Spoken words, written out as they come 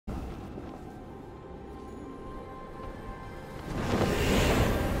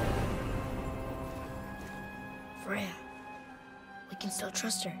still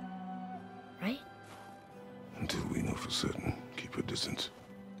trust her, right? Until we know for certain, keep her distance.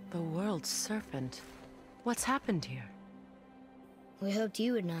 The world's serpent. What's happened here? We hoped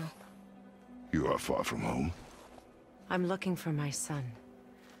you would know. You are far from home. I'm looking for my son.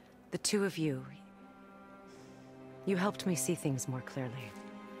 The two of you. You helped me see things more clearly.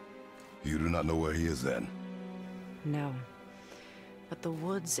 You do not know where he is then? No. But the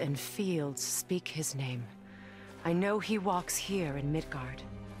woods and fields speak his name. I know he walks here in Midgard.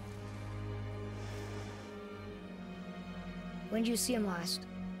 When did you see him last?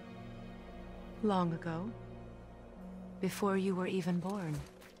 Long ago. Before you were even born.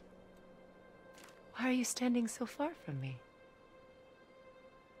 Why are you standing so far from me?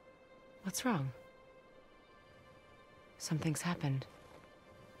 What's wrong? Something's happened.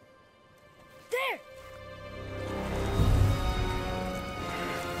 There!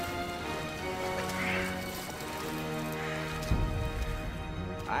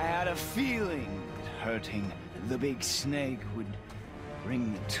 I had a feeling that hurting the big snake would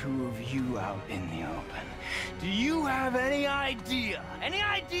bring the two of you out in the open. Do you have any idea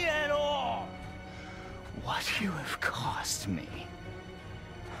at all, what you have cost me?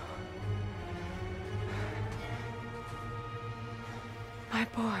 My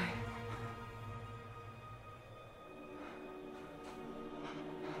boy.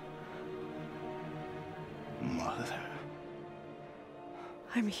 Mother.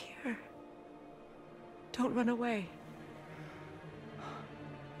 I'm here. Don't run away.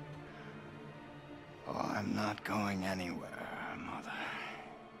 Oh, I'm not going anywhere, Mother.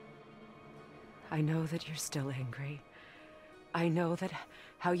 I know that you're still angry. I know that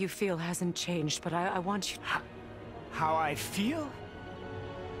how you feel hasn't changed, but I want you... How I feel?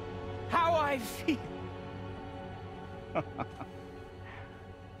 How I feel?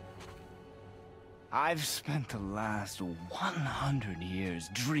 I've spent the last 100 years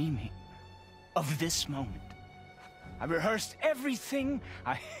dreaming of this moment. I've rehearsed everything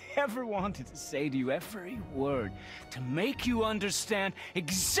I ever wanted to say to you, every word, to make you understand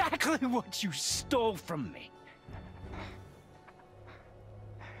exactly what you stole from me.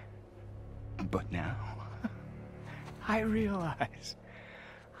 But now, I realize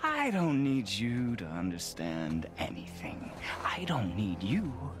I don't need you to understand anything. I don't need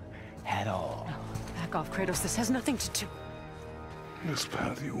you at all. No, back off, Kratos. This has nothing to do... This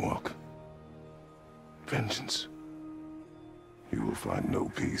path you walk, vengeance, you will find no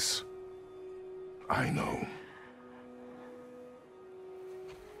peace. I know.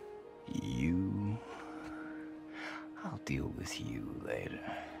 You... I'll deal with you later.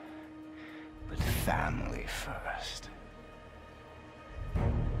 But family first.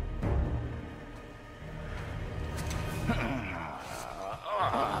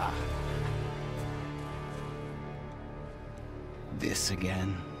 This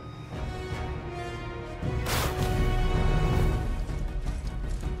again?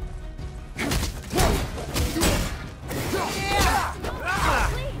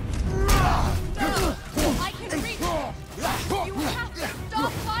 I can reach you. You have to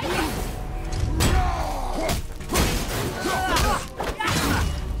stop fighting.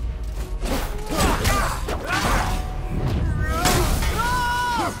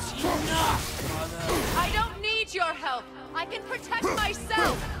 I don't need your help. I can protect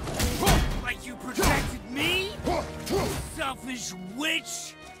myself. Like you protected me? Selfish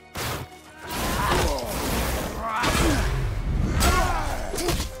witch!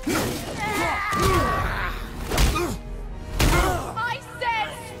 I said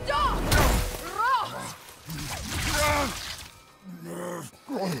stop!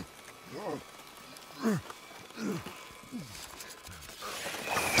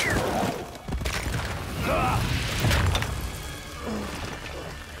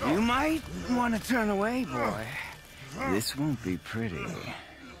 You might want to turn away, boy. This won't be pretty.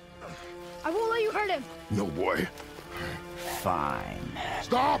 I won't let you hurt him! No, boy. Fine.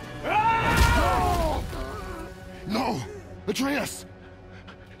 Stop! No! Atreus!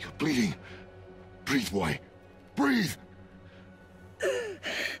 You're bleeding. Breathe, boy. Breathe!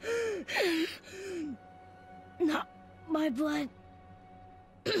 Not my blood.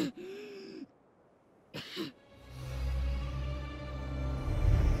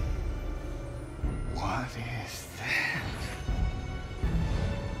 What is that?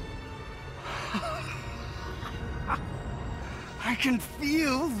 I can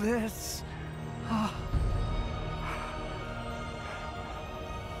feel this. I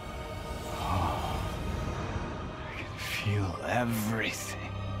can feel everything.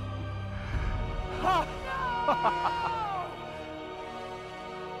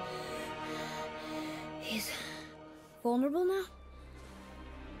 He's vulnerable now?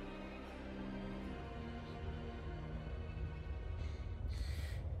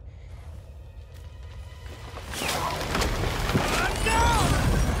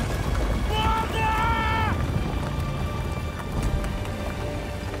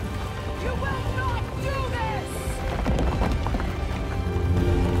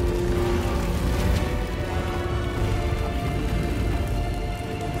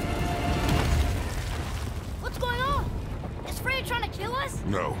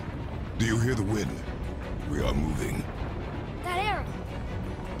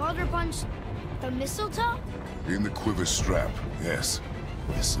 Baldur punched the mistletoe? In the quiver strap, yes.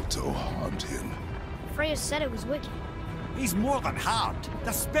 Mistletoe harmed him. Freya said it was wicked. He's more than harmed.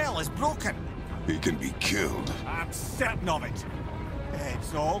 The spell is broken. He can be killed. I'm certain of it.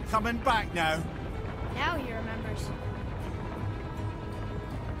 It's all coming back now. Now he remembers.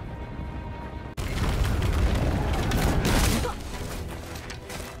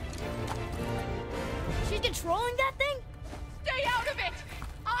 She's controlling that thing? Stay out of it!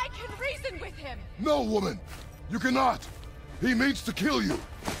 I can reason with him! No, woman! You cannot! He means to kill you!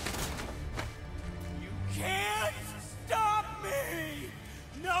 You can't stop me!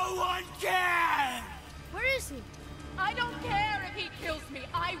 No one can! Where is he? I don't care if he kills me.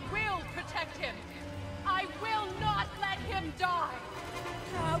 I will protect him. I will not let him die.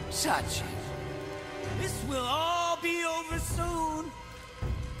 Don't touch him. This will all be over soon.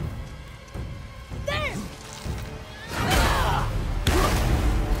 There!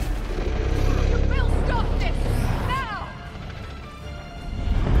 We'll stop this now.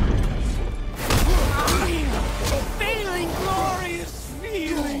 A feeling, glorious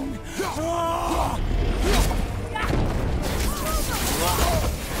feeling. Oh.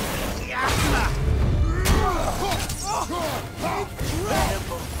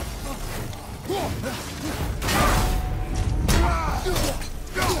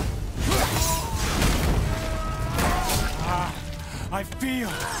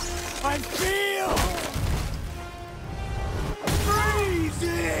 I feel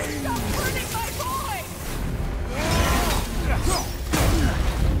freezing. Stop hurting my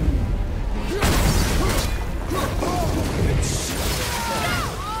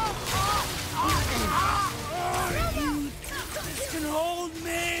This can hold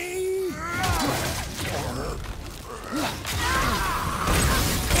me.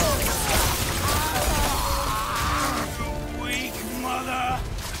 Weak mother.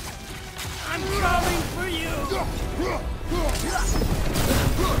 I'm coming for you.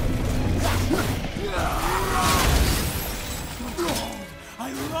 I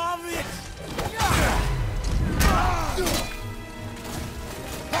love it.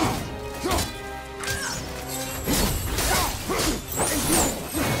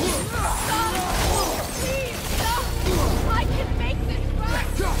 Please stop! I can make this right!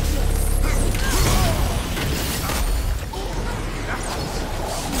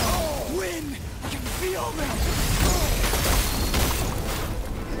 Win! I can feel them!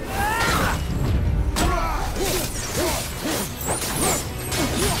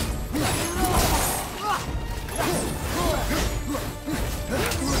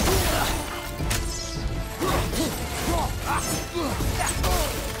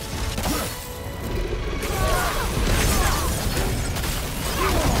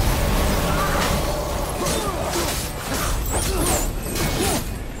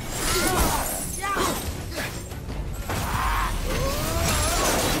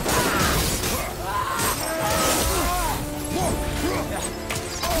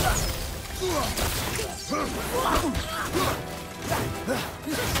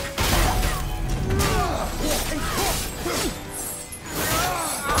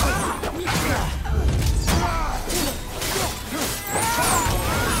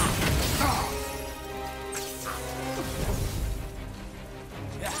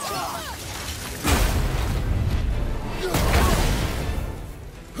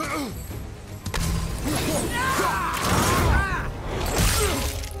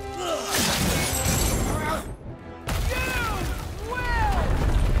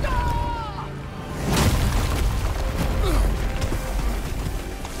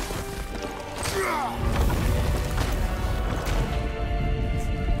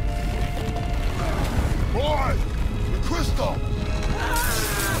 Boy! The crystal!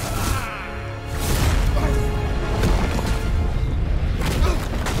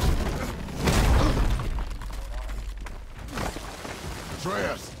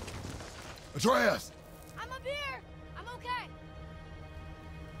 Atreus! Atreus! I'm up here! I'm okay!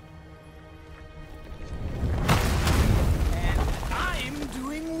 And I'm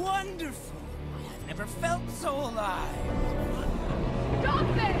doing wonderful. I've never felt so alive. Stop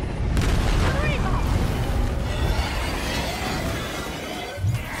this! Rima!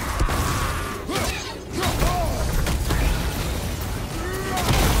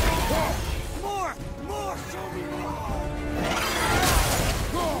 More, show me more.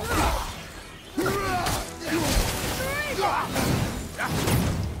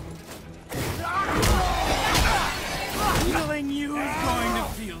 Killing you is going to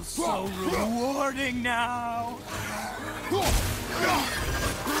feel so rewarding now.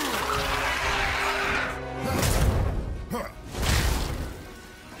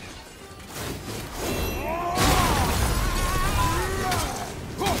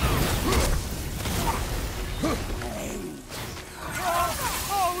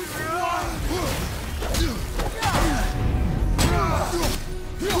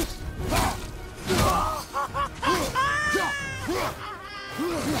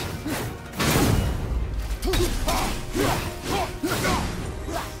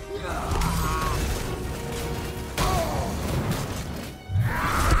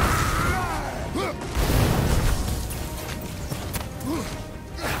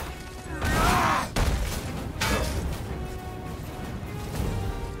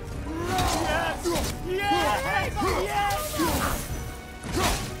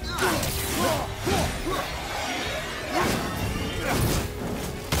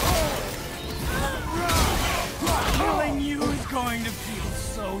 Killing you is going to feel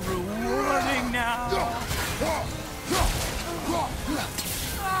so rewarding now.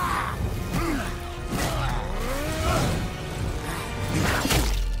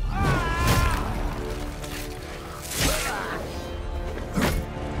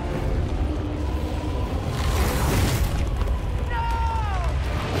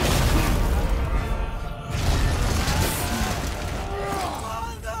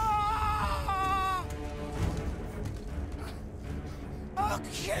 I'll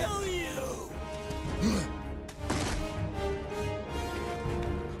kill you!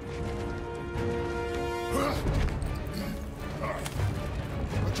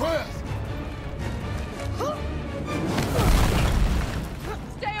 Atreus!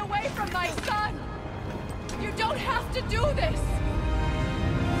 Stay away from my son! You don't have to do this!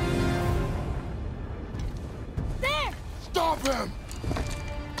 There! Stop him!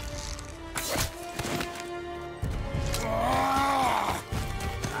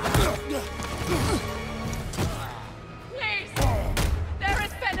 Please! There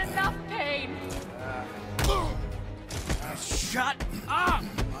has been enough pain! Shut up,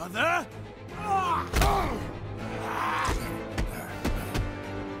 mother!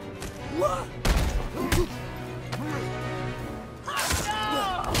 What?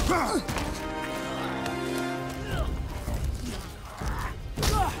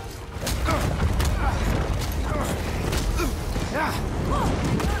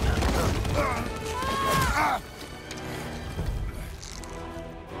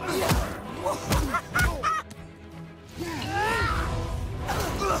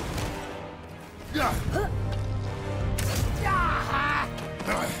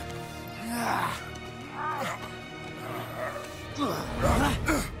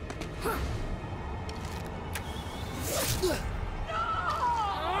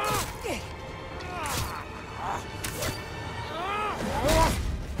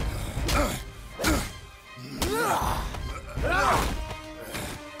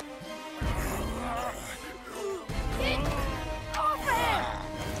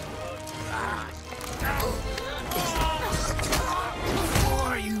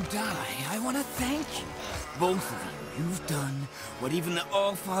 Before you die, I want to thank you. Both of you. You've done what even the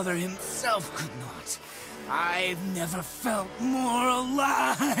All-Father himself could not. I've never felt more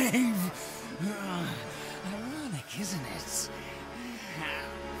alive. Ironic, isn't it?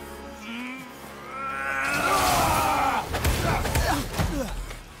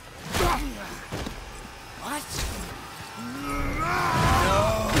 What? No.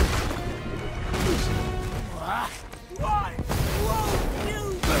 What? Won't you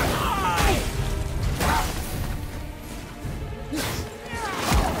die?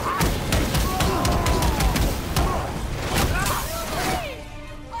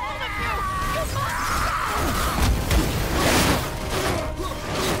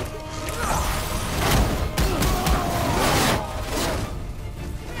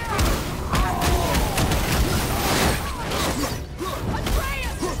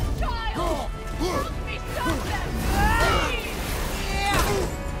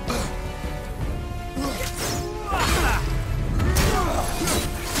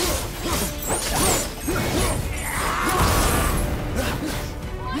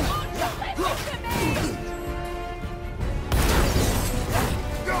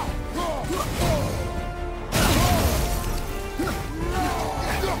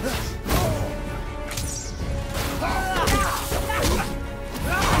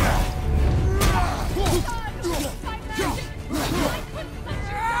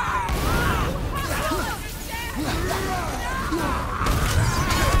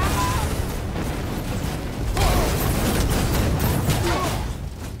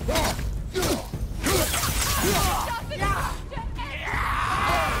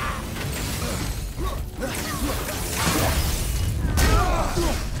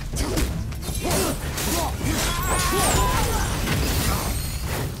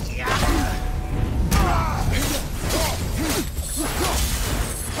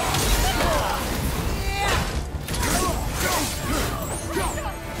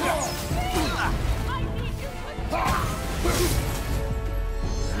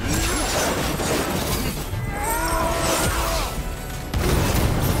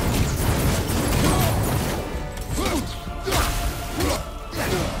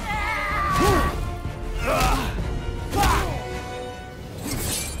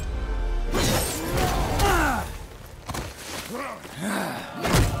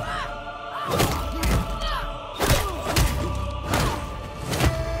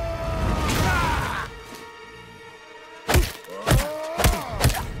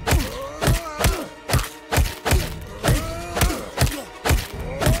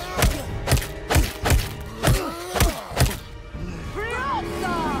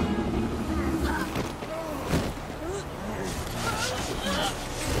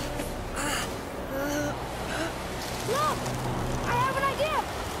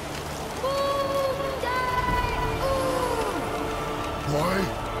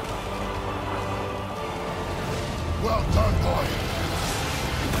 Well done, boy.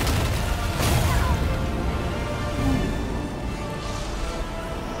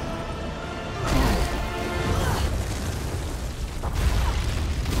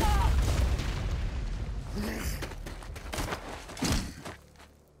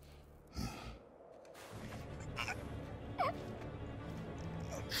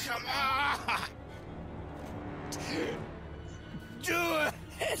 Come on! Do it!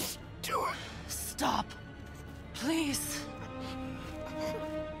 Do it! Stop. Please.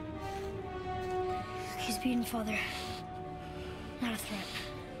 He's beaten, Father. Not a threat.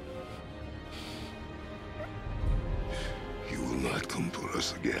 You will not come for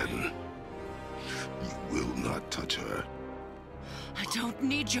us again. You will not touch her. I don't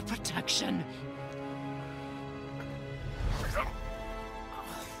need your protection.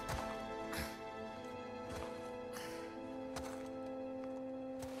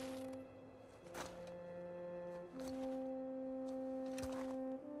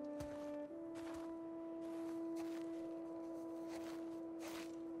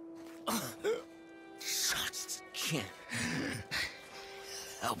 Just can't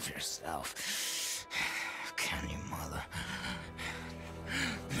help yourself. Can you, Mother?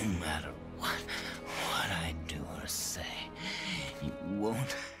 No matter what I do or say, you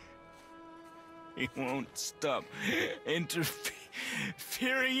won't stop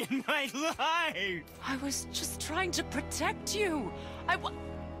interfering in my life. I was just trying to protect you.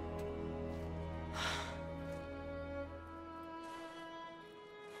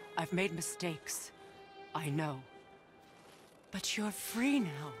 I've made mistakes. I know. But you're free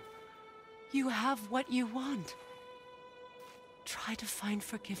now. You have what you want. Try to find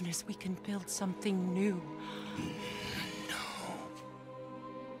forgiveness. We can build something new.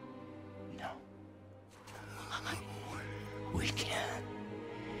 No. We can't.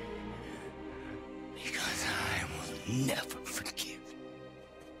 Because I will never forgive.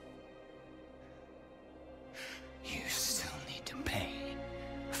 You still need to pay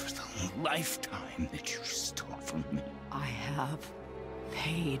for the lifetime that you stole from me. I have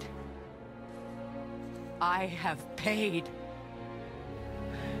paid. I have paid.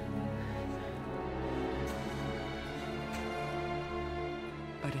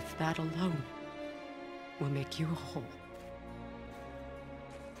 But if that alone will make you whole,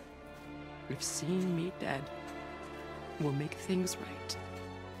 if seeing me dead will make things right,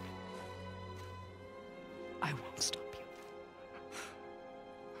 I won't stop you.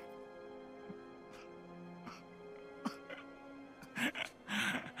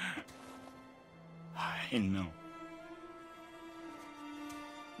 I know.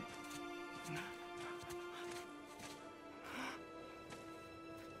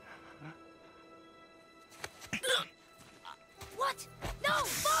 What? No,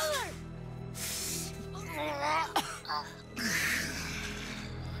 Baldur!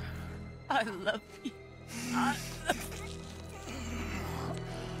 I love you.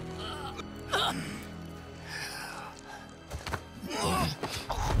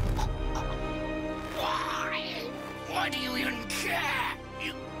 Why do you even care?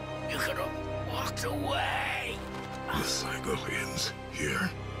 You could have walked away. The Cygolians here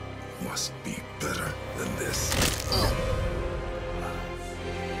must be better than this.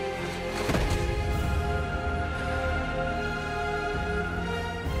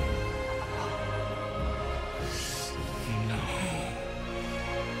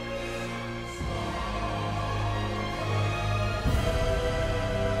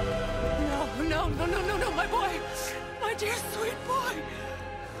 No, my boy! My dear sweet boy!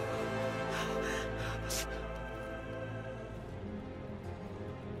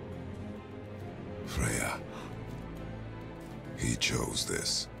 Freya. He chose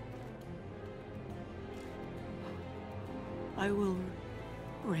this. I will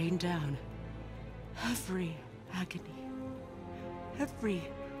rain down every agony, every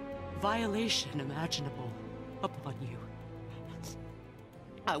violation imaginable upon you.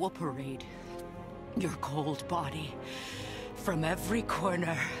 I will parade your cold body from every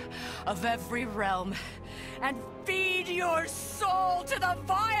corner of every realm and feed your soul to the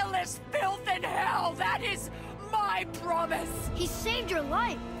vilest filth in hell. That is my promise. He saved your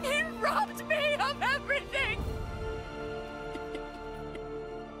life. He robbed me of everything.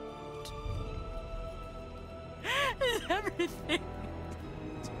 Everything.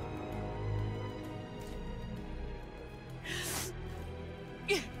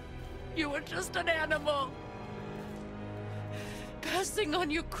 You were just an animal. Passing on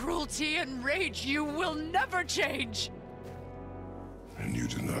your cruelty and rage, you will never change. And you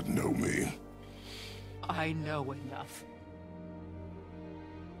do not know me. I know enough.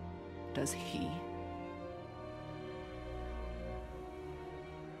 Does he?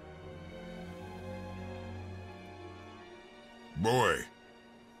 Boy.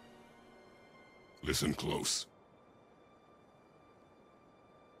 Listen close.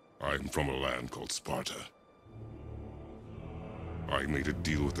 I'm from a land called Sparta. I made a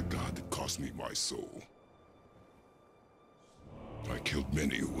deal with a god that cost me my soul. I killed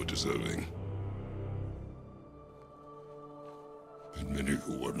many who were deserving. And many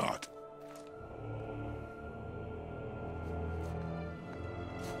who were not.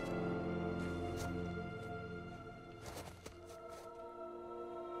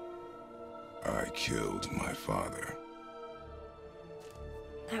 I killed my father.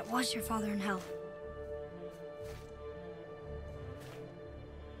 That was your father in hell.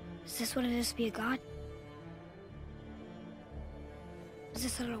 Is this what it is to be a god? Is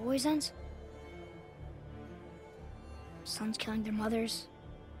this how it always ends? Sons killing their mothers?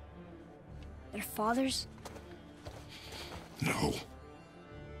 Their fathers? No.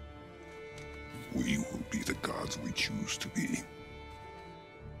 We will be the gods we choose to be.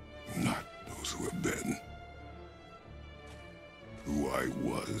 Not those who have been. Who I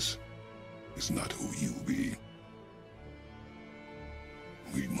was is not who you be.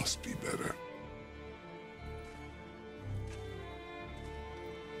 We must be better.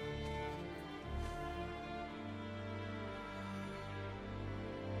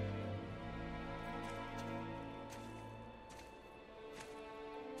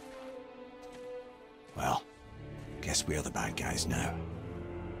 Well, guess we're the bad guys now.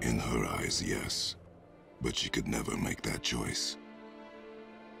 In her eyes, yes. But she could never make that choice.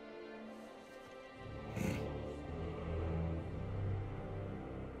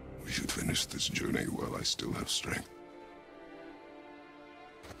 We should finish this journey while I still have strength.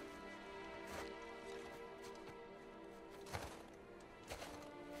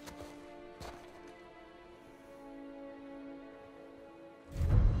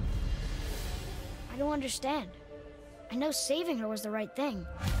 I don't understand. I know saving her was the right thing,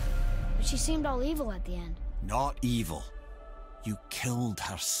 but she seemed all evil at the end. Not evil. You killed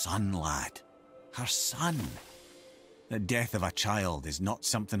her son, lad. Her son. The death of a child is not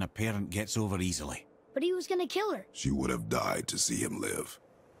something a parent gets over easily. But he was gonna kill her. She would have died to see him live.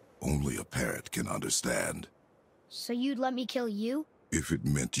 Only a parent can understand. So you'd let me kill you? If it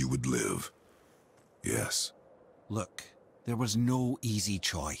meant you would live. Yes. Look, there was no easy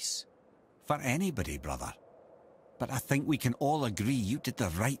choice. For anybody, brother. But I think we can all agree you did the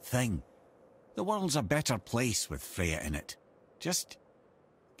right thing. The world's a better place with Freya in it. Just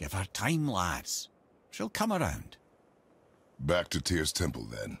give her time, lads. She'll come around. Back to Tyr's temple,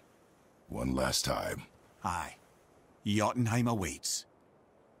 then. One last time. Aye. Jotunheim awaits.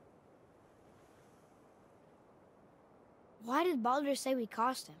 Why did Baldur say we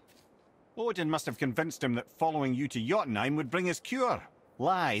cost him? Odin must have convinced him that following you to Jotunheim would bring his cure.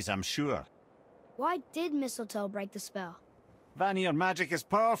 Lies, I'm sure. Why did mistletoe break the spell? Vanir magic is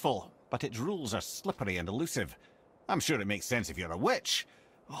powerful, but its rules are slippery and elusive. I'm sure it makes sense if you're a witch.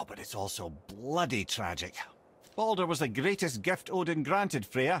 Oh, but it's also bloody tragic. Baldur was the greatest gift Odin granted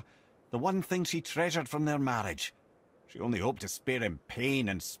Freya, the one thing she treasured from their marriage. She only hoped to spare him pain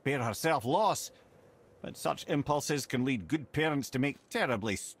and spare herself loss. But such impulses can lead good parents to make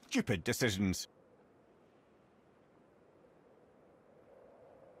terribly stupid decisions.